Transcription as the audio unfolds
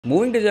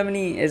Moving to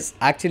Germany is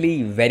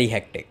actually very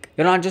hectic.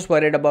 You're not just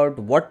worried about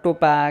what to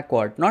pack,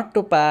 what not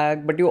to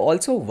pack, but you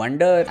also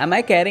wonder, am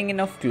I carrying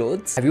enough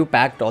clothes? Have you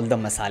packed all the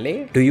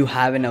masale? Do you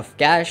have enough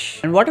cash?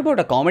 And what about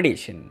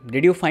accommodation?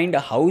 Did you find a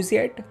house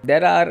yet?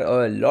 There are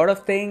a lot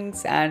of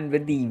things, and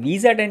with the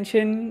visa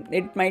tension,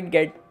 it might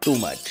get too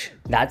much.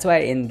 That's why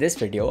in this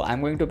video,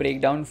 I'm going to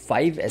break down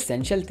 5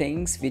 essential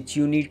things which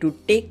you need to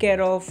take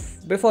care of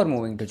before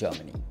moving to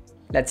Germany.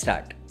 Let's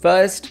start.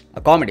 First,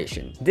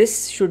 accommodation.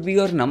 This should be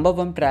your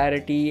 #1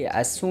 priority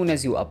as soon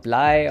as you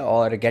apply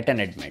or get an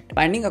admit.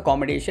 Finding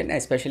accommodation,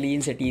 especially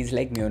in cities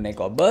like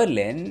Munich or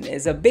Berlin,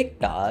 is a big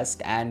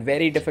task and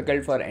very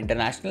difficult for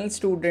international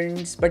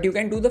students, but you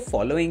can do the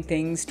following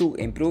things to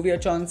improve your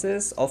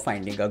chances of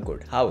finding a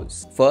good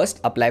house.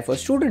 First, apply for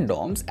student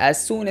dorms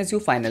as soon as you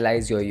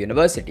finalize your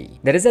university.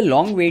 There is a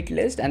long wait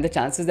list and the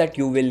chances that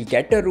you will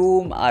get a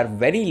room are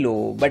very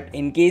low, but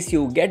in case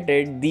you get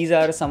it, these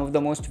are some of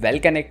the most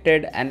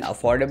well-connected and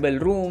affordable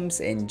rooms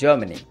in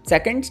Germany.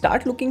 Second,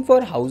 start looking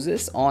for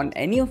houses on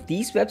any of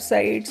these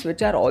websites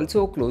which are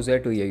also closer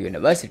to your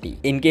university.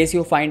 In case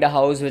you find a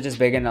house which is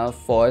big enough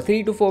for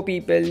 3 to 4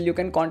 people, you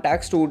can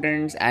contact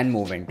students and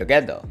move in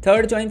together.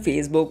 Third, join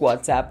Facebook,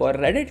 WhatsApp or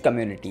Reddit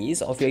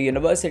communities of your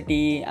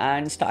university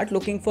and start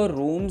looking for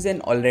rooms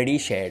in already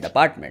shared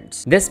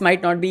apartments. This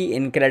might not be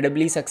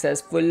incredibly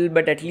successful,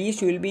 but at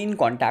least you will be in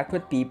contact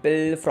with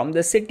people from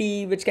the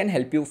city which can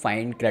help you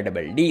find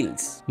credible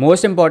deals.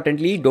 Most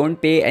importantly,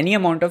 don't pay any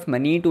amount of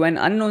money to an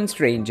unknown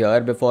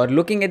stranger before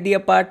looking at the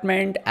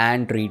apartment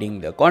and reading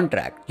the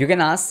contract. You can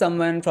ask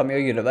someone from your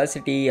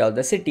university or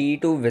the city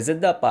to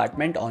visit the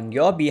apartment on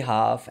your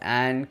behalf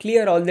and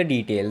clear all the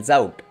details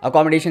out.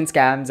 Accommodation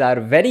scams are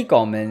very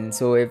common,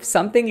 so if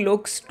something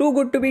looks too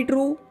good to be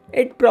true,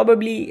 it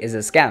probably is a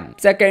scam.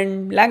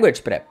 Second,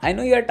 language prep. I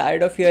know you're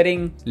tired of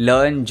hearing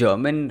learn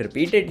German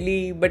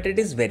repeatedly, but it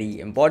is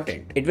very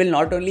important. It will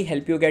not only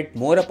help you get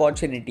more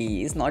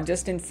opportunities, not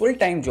just in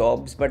full-time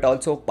jobs, but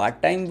also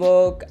part-time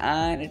work,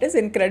 and it is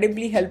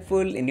incredibly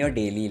helpful in your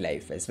daily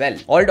life as well.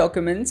 All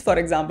documents, for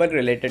example,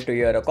 related to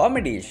your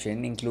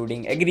accommodation,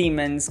 including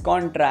agreements,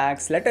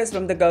 contracts, letters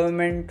from the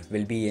government,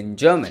 will be in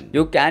German.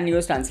 You can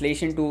use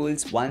translation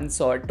tools once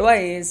or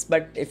twice,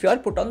 but if you are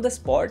put on the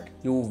spot,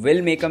 you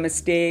will make a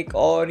mistake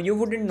or you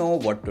wouldn't know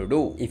what to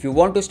do. If you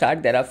want to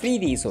start, there are free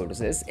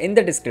resources in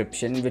the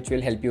description which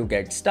will help you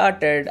get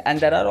started,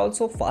 and there are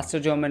also faster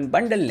German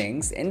bundle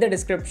links in the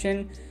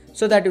description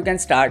so that you can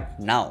start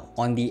now.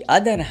 On the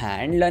other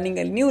hand, learning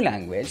a new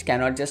language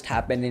cannot just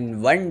happen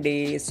in one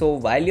day, so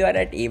while you are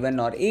at A1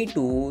 or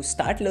A2,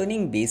 start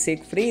learning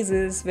basic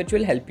phrases which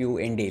will help you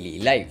in daily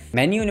life.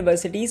 Many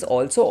universities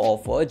also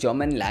offer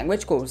German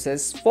language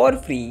courses for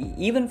free,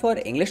 even for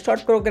English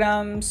short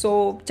programs,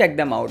 so check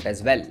them out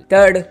as well.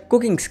 Third,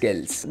 cooking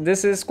skills.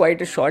 This is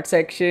quite a short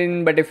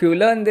section, but if you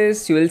learn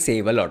this, you will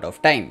save a lot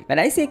of time. When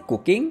I say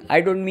cooking,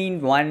 I don't mean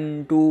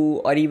 1,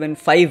 2 or even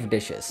 5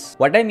 dishes.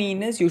 What I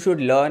mean is you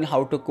should learn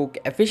how to cook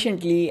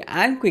efficiently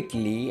and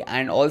quickly,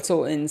 and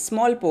also in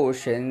small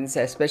portions,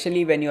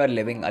 especially when you are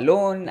living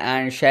alone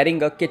and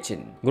sharing a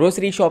kitchen.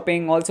 Grocery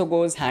shopping also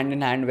goes hand in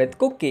hand with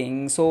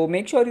cooking, so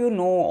make sure you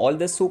know all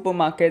the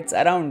supermarkets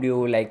around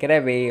you like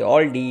Rewe,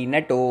 Aldi,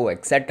 Netto,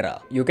 etc.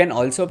 You can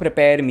also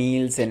prepare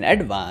meals in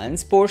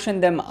advance, portion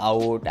them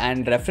out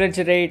and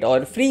refrigerate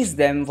or freeze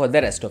them for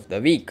the rest of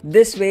the week.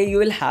 This way you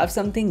will have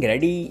something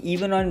ready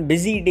even on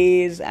busy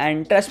days,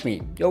 and trust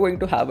me, you're going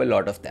to have a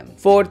lot of them.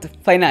 Fourth,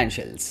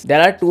 financials.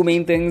 There are 2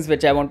 main things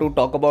which I want to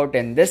talk about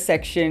in this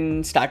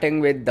section, starting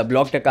with the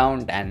blocked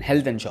account and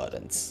health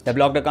insurance. The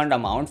blocked account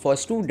amount for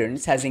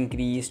students has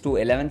increased to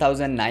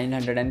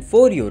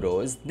 11,904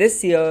 euros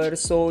this year,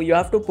 so you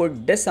have to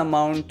put this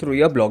amount through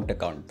your blocked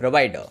account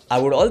provider. I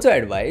would also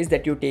advise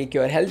that you take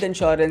your health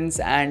insurance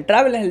and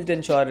travel health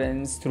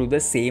insurance through the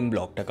same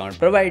blocked account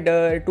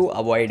provider to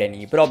avoid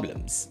any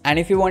problems. And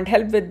if you want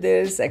help with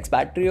this,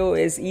 Expatrio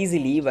is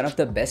easily one of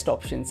the best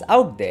options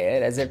out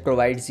there, as it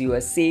provides you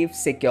a safe,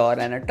 secure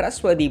and a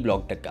trustworthy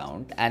blocked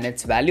account, and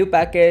its value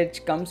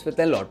package comes with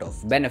a lot of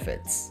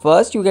benefits.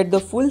 First, you get the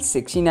full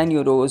 69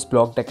 euros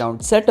blocked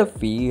account setup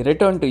fee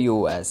returned to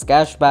you as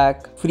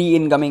cashback, free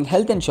incoming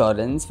health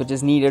insurance which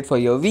is needed for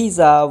your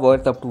visa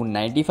worth up to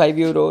 95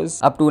 euros,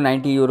 up to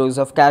 90 euros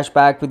of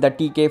cashback with the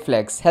TK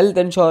Flex health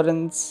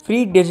insurance,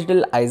 free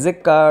digital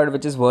Isaac card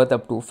which is worth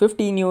up to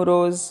 15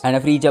 euros, and a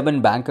free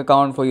German bank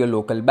account for your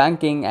local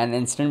banking and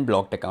instant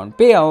blocked account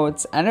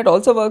payouts, and it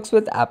also works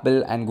with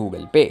Apple and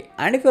Google Pay.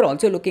 And if you're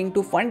also looking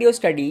to fund your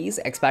studies,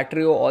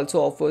 Expatrio also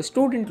offers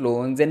student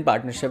loans in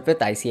partnership with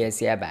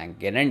ICICI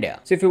Bank in India.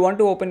 So if you want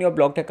to open your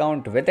blocked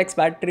account with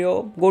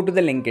Expatrio, go to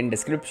the link in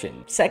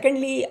description.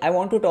 Secondly, I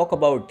want to talk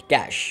about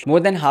cash. More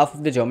than half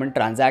of the German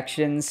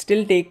transactions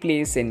still take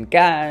place in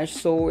cash,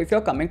 so if you're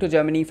coming to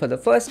Germany for the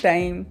first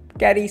time,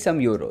 carry some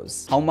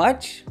euros. How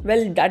much?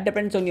 Well, that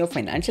depends on your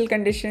financial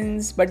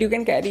conditions, but you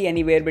can carry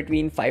anywhere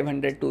between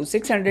 500 to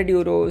 600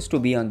 euros to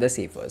be on the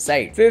safer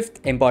side.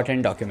 Fifth,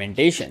 important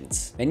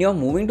documentations. When you're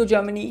moving to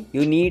Germany,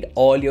 you need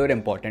all your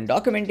important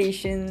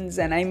documentations,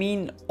 and I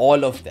mean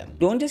all of them.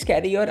 Don't just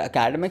carry your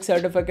academic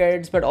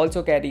certificates, but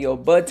also carry your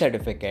birth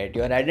certificate,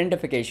 your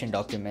identification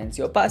documents,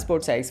 your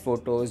passport size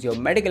photos, your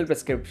medical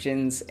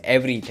prescriptions,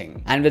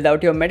 everything. And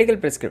without your medical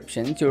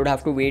prescriptions, you would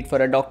have to wait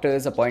for a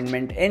doctor's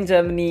appointment in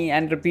Germany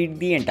and repeat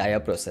the entire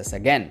process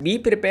again. Be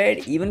prepared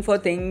even for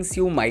things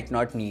you might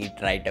not need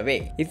right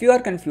away. If you are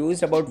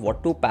confused about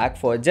what to pack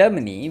for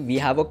Germany, we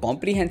have a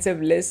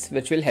comprehensive list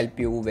which will help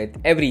you with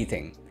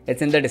everything.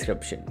 It's in the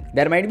description.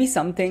 There might be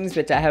some things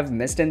which I have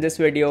missed in this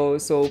video,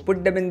 so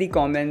put them in the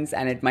comments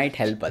and it might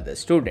help other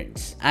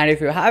students. And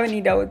if you have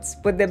any doubts,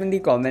 put them in the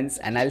comments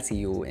and I'll see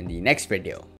you in the next video.